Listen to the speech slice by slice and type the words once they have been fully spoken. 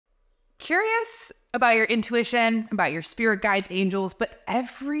curious about your intuition, about your spirit guides, angels, but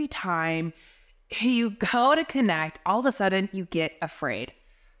every time you go to connect, all of a sudden you get afraid.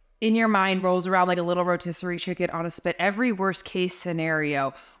 In your mind rolls around like a little rotisserie chicken on a spit. Every worst case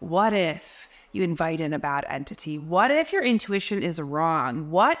scenario. What if you invite in a bad entity? What if your intuition is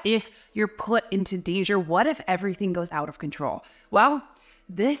wrong? What if you're put into danger? What if everything goes out of control? Well,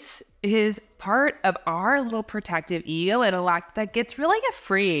 this is part of our little protective ego intellect that gets really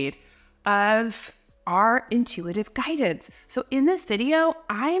afraid of our intuitive guidance. So in this video,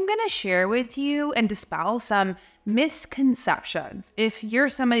 I'm going to share with you and dispel some misconceptions. If you're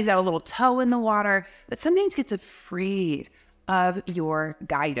somebody who's got a little toe in the water, but sometimes gets afraid of your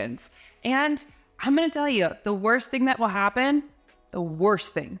guidance. And I'm going to tell you, the worst thing that will happen,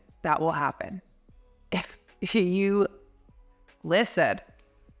 if you listen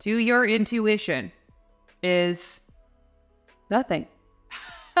to your intuition is nothing.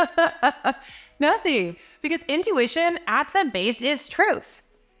 Nothing. Because intuition at the base is truth.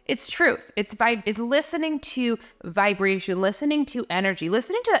 It's truth. It's listening to vibration, listening to energy,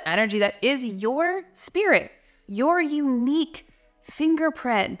 listening to the energy that is your spirit, your unique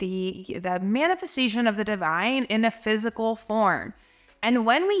fingerprint, the manifestation of the divine in a physical form. And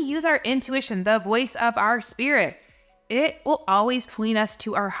when we use our intuition, the voice of our spirit, it will always point us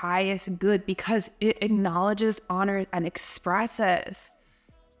to our highest good because it acknowledges, honors, and expresses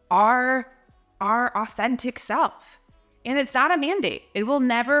our authentic self. And it's not a mandate. It will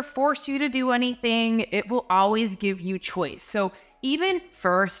never force you to do anything. It will always give you choice. So even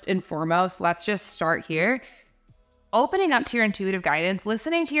first and foremost, let's just start here. Opening up to your intuitive guidance,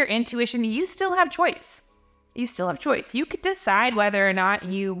 listening to your intuition, you still have choice. You still have choice. You could decide whether or not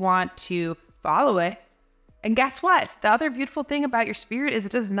you want to follow it. And guess what? The other beautiful thing about your spirit is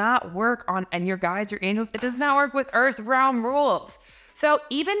it does not work on, and your guides, your angels, it does not work with earth realm rules. So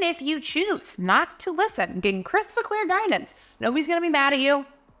even if you choose not to listen, getting crystal clear guidance, nobody's going to be mad at you.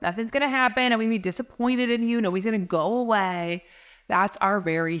 Nothing's going to happen. Nobody's going to be disappointed in you. Nobody's going to go away. That's our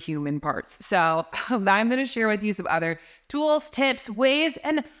very human parts. So I'm going to share with you some other tools, tips, ways,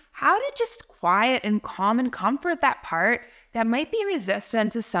 and how to just quiet and calm and comfort that part that might be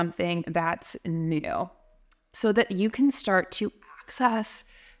resistant to something that's new, so that you can start to access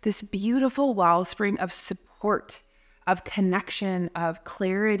this beautiful wellspring of support, of connection, of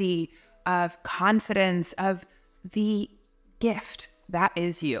clarity, of confidence, of the gift that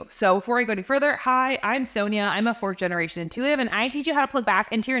is you. So before I go any further, hi, I'm Sonia. I'm a 4th generation intuitive, and I teach you how to plug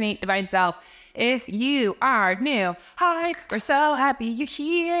back into your innate divine self. If you are new, hi, we're so happy you're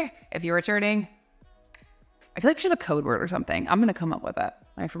here. If you're returning, I feel like I should have a code word or something. I'm going to come up with it.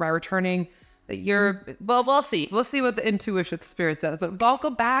 Right, for my returning, well, we'll see. We'll see what the intuition spirit says, but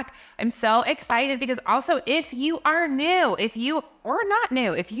welcome back. I'm so excited because also if you are new, if you or not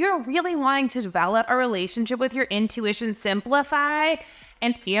new, if you're really wanting to develop a relationship with your intuition, simplify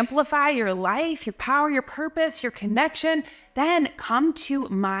and amplify your life, your power, your purpose, your connection, then come to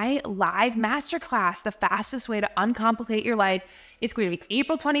my live masterclass, the fastest way to uncomplicate your life. It's going to be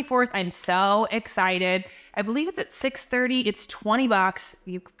April 24th. I'm so excited. I believe it's at 6:30. It's $20.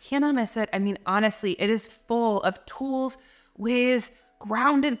 You cannot miss it. I mean, honestly, it is full of tools, ways,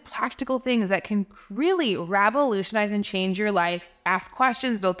 grounded, practical things that can really revolutionize and change your life, ask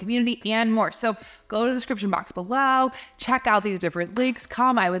questions, build community, and more. So go to the description box below, check out these different links,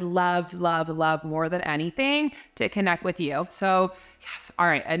 come. I would love, love, love more than anything to connect with you. So yes, all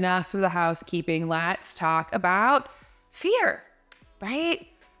right, enough of the housekeeping. Let's talk about fear, right?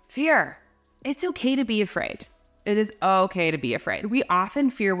 Fear. It's okay to be afraid. It is okay to be afraid. We often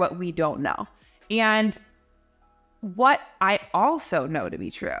fear what we don't know. And what I also know to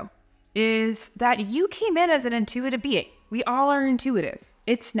be true is that you came in as an intuitive being. We all are intuitive.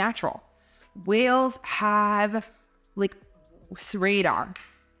 It's natural. Whales have like radar,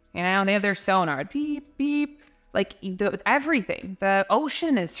 you know, they have their sonar, beep, beep, like everything. The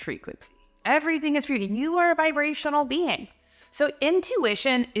ocean is frequency. Everything is frequency. You are a vibrational being. So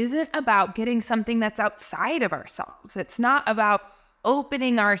intuition isn't about getting something that's outside of ourselves. It's not about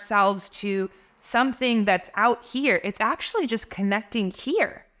opening ourselves to something that's out here. It's actually just connecting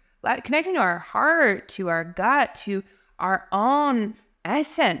here, connecting to our heart, to our gut, to our own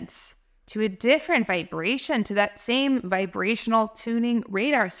essence, to a different vibration, to that same vibrational tuning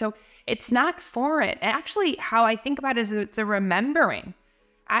radar. So it's not foreign. Actually, how I think about it is it's a remembering.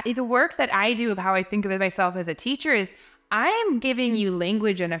 The work that I do of how I think of it myself as a teacher is I'm giving you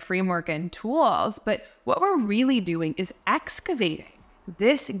language and a framework and tools, but what we're really doing is excavating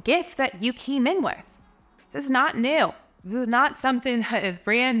this gift that you came in with. This is not new. This is not something that is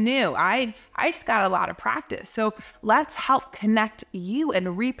brand new. I just got a lot of practice. So let's help connect you and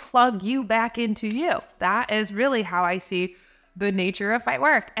replug you back into you. That is really how I see the nature of my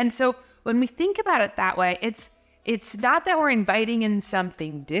work. And so when we think about it that way, it's not that we're inviting in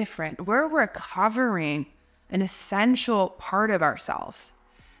something different. We're recovering an essential part of ourselves.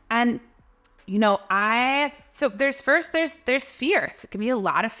 And so there's fear. It can be a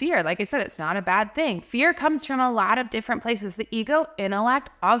lot of fear. Like I said, it's not a bad thing. Fear comes from a lot of different places. The ego intellect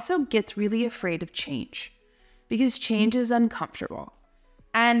also gets really afraid of change because change is uncomfortable.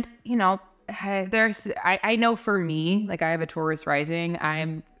 And, I know for me, like I have a Taurus rising,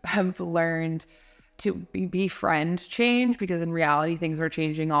 I've learned to befriend change because in reality, things are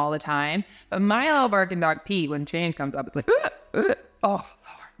changing all the time. But my little barking dog, Pete, when change comes up, it's like, oh,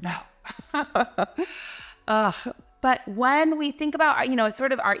 Lord, no. But when we think about,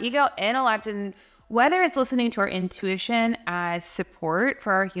 sort of our ego intellect, and whether it's listening to our intuition as support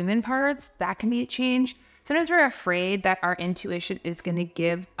for our human parts, that can be a change. Sometimes we're afraid that our intuition is going to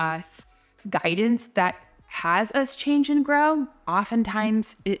give us guidance that has us change and grow.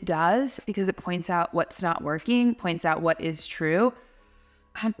 Oftentimes it does because it points out what's not working, points out what is true.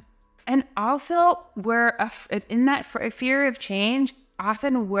 And also we're in that fear of change.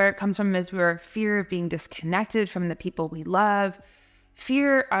 Often where it comes from is we're fear of being disconnected from the people we love,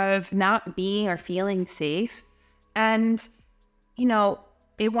 fear of not being or feeling safe. And,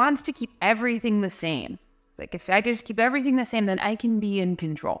 it wants to keep everything the same. Like if I just keep everything the same, then I can be in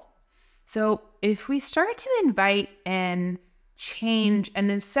control. So if we start to invite in change,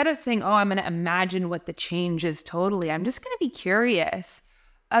 and instead of saying, oh, I'm going to imagine what the change is totally, I'm just going to be curious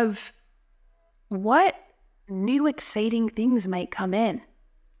of what new exciting things might come in.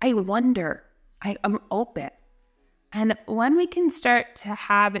 I wonder. I'm open. And when we can start to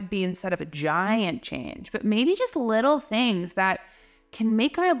have it be instead of a giant change, but maybe just little things that can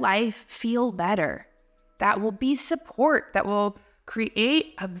make our life feel better, that will be support, that will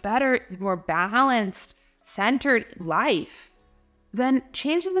create a better, more balanced, centered life, then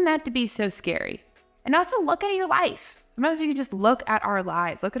change doesn't have to be so scary. And also look at your life. Sometimes we can just look at our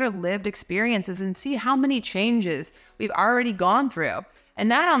lives, look at our lived experiences and see how many changes we've already gone through. And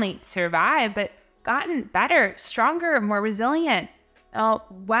not only survived, but gotten better, stronger, more resilient.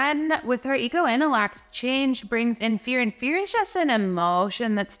 When with our ego intellect, change brings in fear. And fear is just an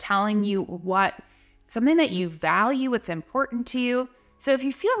emotion that's telling you something that you value, what's important to you. So if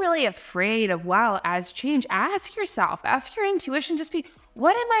you feel really afraid of, as change, ask yourself, ask your intuition, just be,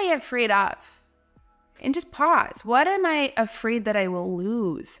 what am I afraid of? And just pause. What am I afraid that I will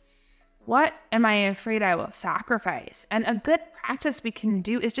lose? What am I afraid I will sacrifice? And a good practice we can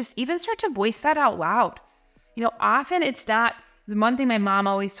do is just even start to voice that out loud. Often it's not, the one thing my mom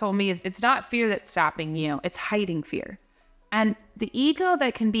always told me is it's not fear that's stopping you, it's hiding fear. And the ego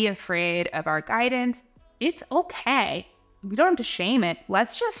that can be afraid of our guidance, it's okay. We don't have to shame it.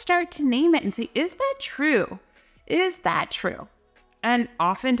 Let's just start to name it and say, is that true? Is that true? And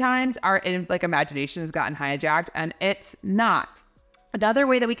oftentimes our imagination has gotten hijacked and it's not. Another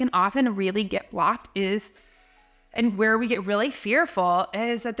way that we can often really get blocked is, and where we get really fearful,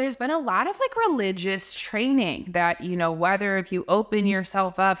 is that there's been a lot of religious training that, whether if you open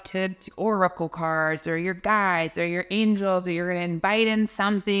yourself up to oracle cards or your guides or your angels, or you're going to invite in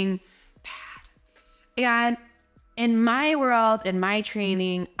something bad. And in my world, in my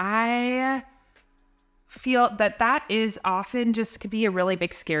training, I feel that is often just could be a really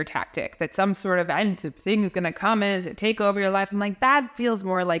big scare tactic, that some sort of thing is going to come in to take over your life. I'm like, that feels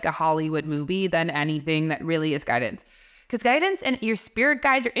more like a Hollywood movie than anything that really is guidance. Because guidance and your spirit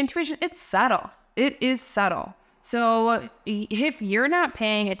guides, your intuition, it's subtle. It is subtle. So if you're not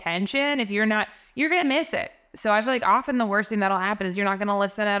paying attention, you're going to miss it. So I feel like often the worst thing that'll happen is you're not going to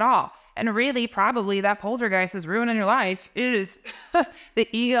listen at all. And really, probably that poltergeist is ruining your life. It is the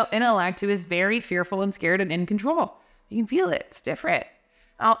ego intellect who is very fearful and scared and in control. You can feel it. It's different.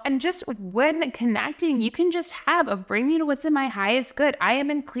 And just when connecting, you can just bring me to what's in my highest good. I am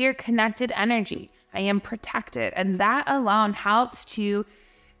in clear, connected energy. I am protected. And that alone helps to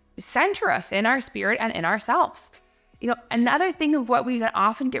center us in our spirit and in ourselves. Another thing of what we can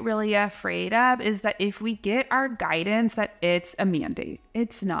often get really afraid of is that if we get our guidance, that it's a mandate.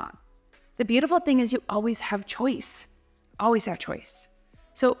 It's not. The beautiful thing is you always have choice. Always have choice.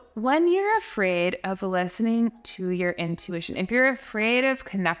 So when you're afraid of listening to your intuition, if you're afraid of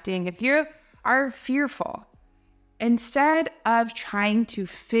connecting, if you are fearful, instead of trying to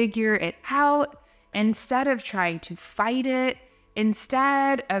figure it out, instead of trying to fight it,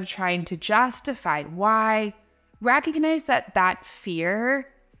 instead of trying to justify why, recognize that fear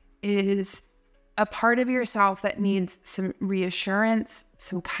is a part of yourself that needs some reassurance,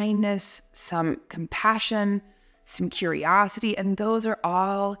 some kindness, some compassion, some curiosity. And those are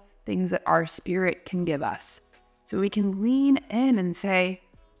all things that our spirit can give us. So we can lean in and say,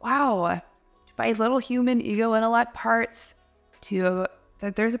 wow, my little human ego intellect parts,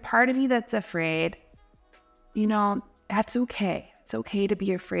 that there's a part of me that's afraid. You know, that's okay. It's okay to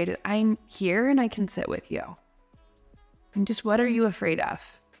be afraid. I'm here and I can sit with you. And just what are you afraid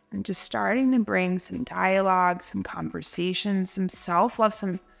of? And just starting to bring some dialogue, some conversation, some self-love,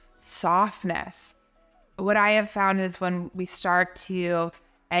 some softness. What I have found is when we start to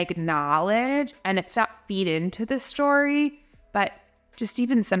acknowledge, and it's not feed into the story, but just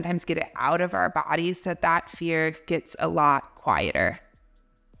even sometimes get it out of our bodies, that fear gets a lot quieter.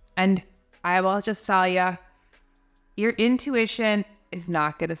 And I will just tell you, your intuition is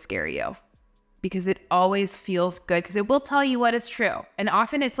not going to scare you, because it always feels good, because it will tell you what is true. And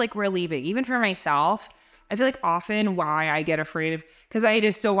often it's like relieving. Even for myself, I feel like often why I get afraid of, because I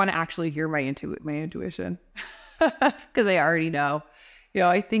just don't want to actually hear my intuition, because I already know. You know,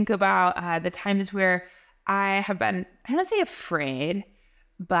 I think about the times where I have been, I don't say afraid,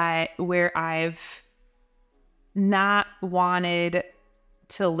 but where I've not wanted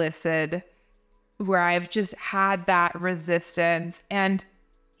to listen, where I've just had that resistance. And,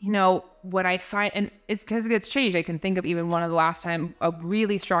 you know, what I find, and it's because it's changed. I can think of even one of the last time, a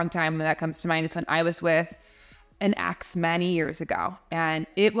really strong time that comes to mind is when I was with an ex many years ago. And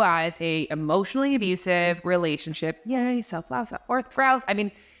it was a emotionally abusive relationship. Yay, self-love, self-worth, growth. I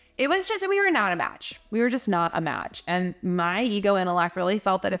mean, it was just, we were not a match. We were just not a match. And my ego intellect really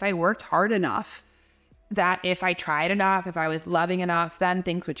felt that if I worked hard enough, that if I tried enough, if I was loving enough, then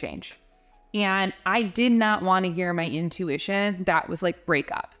things would change. And I did not want to hear my intuition that was like,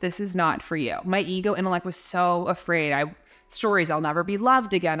 break up. This is not for you. My ego intellect was so afraid. Stories, I'll never be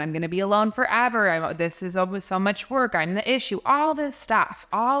loved again. I'm going to be alone forever. This is almost so much work. I'm the issue. All this stuff,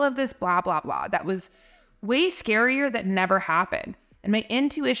 all of this blah, blah, blah. That was way scarier that never happened. And my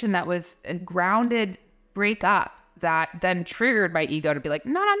intuition that was a grounded break up that then triggered my ego to be like,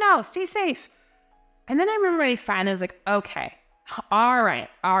 no, no, no, stay safe. And then I remember I finally was like, okay, all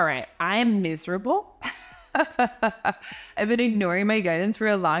right. I'm miserable. I've been ignoring my guidance for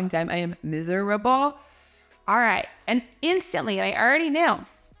a long time. I am miserable. All right. And instantly, and I already knew,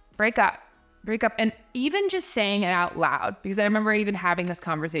 break up. And even just saying it out loud, because I remember even having this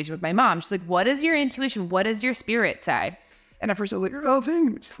conversation with my mom. She's like, what is your intuition? What does your spirit say? And at first I was like, oh,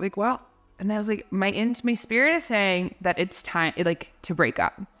 thing. She's like, well, and I was like, my spirit is saying that it's time, like, to break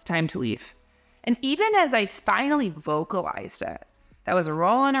up. It's time to leave. And even as I finally vocalized it, that was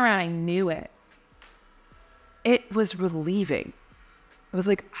rolling around, I knew it. It was relieving. It was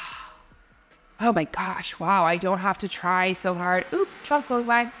like, oh my gosh, wow, I don't have to try so hard. Oop, truck going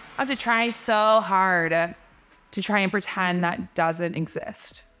by. I have to try so hard to try and pretend that doesn't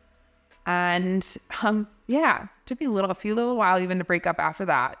exist. And yeah, it took me a few little while even to break up after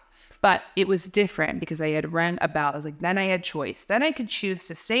that. But it was different because I had rang a bell. I was like, then I had choice. Then I could choose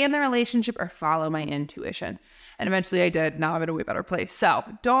to stay in the relationship or follow my intuition. And eventually I did. Now I'm in a way better place. So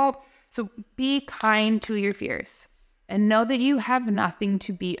be kind to your fears and know that you have nothing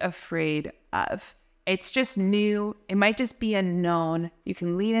to be afraid of. It's just new. It might just be unknown. You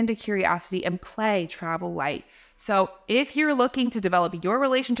can lean into curiosity and play, travel light. So if you're looking to develop your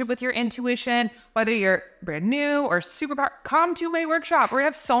relationship with your intuition, whether you're brand new or super, come to my workshop. We're gonna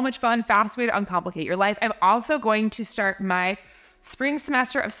have so much fun, fast way to uncomplicate your life. I'm also going to start my spring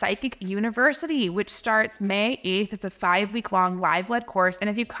semester of Psychic University, which starts May 8th. It's a 5-week-long live-led course. And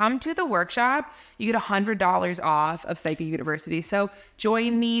if you come to the workshop, you get $100 off of Psychic University. So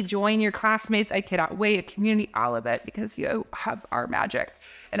join me, join your classmates. I cannot wait. A community, all of it, because you have our magic.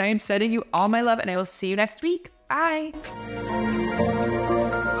 And I am sending you all my love, and I will see you next week. Bye.